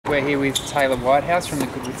We're here with Tayla Whitehouse from the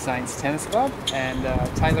Goodwood Saints Tennis Club, and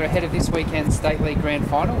Tayla, ahead of this weekend's State League Grand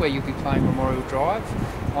Final where you'll be playing Memorial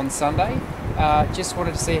Drive on Sunday. Just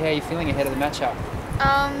wanted to see how you're feeling ahead of the matchup.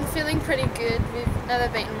 Feeling pretty good. We've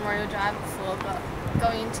never beaten Memorial Drive before, but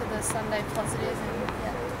going into the Sunday positive,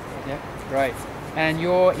 and Yeah, great. And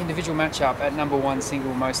your individual matchup at number one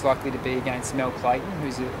single most likely to be against Mel Clayton,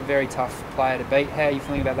 who's a very tough player to beat. How are you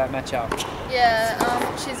feeling about that matchup?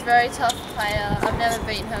 yeah, she's a very tough player. I've never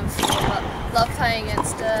beaten her before, but love playing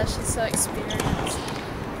against her. She's so experienced.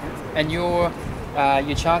 And your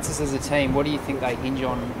chances as a team, what do you think they hinge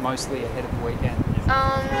on mostly ahead of the weekend?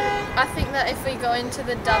 I think that if we go into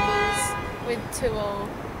the doubles with 2-all,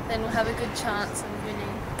 then we'll have a good chance of winning.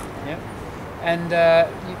 Yeah. And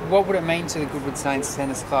what would it mean to the Goodwood Saints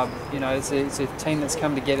Tennis Club? You know, it's a team that's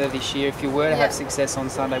come together this year. If you were to have success on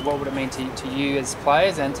Sunday, what would it mean to you as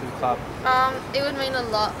players and to the club? It would mean a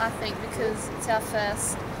lot, I think, because it's our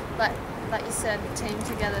first, like you said, team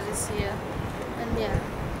together this year. And it'd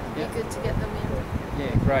be good to get the win.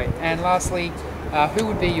 Yeah, great. And lastly, who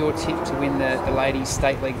would be your tip to win the Ladies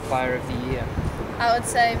State League Player of the Year? I would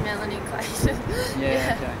say Melanie Clayton.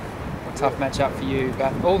 Yeah. Okay. Well, tough matchup for you,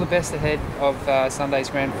 but all the best ahead of Sunday's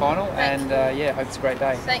grand final. Thank you. Hope it's a great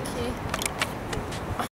day. Thank you.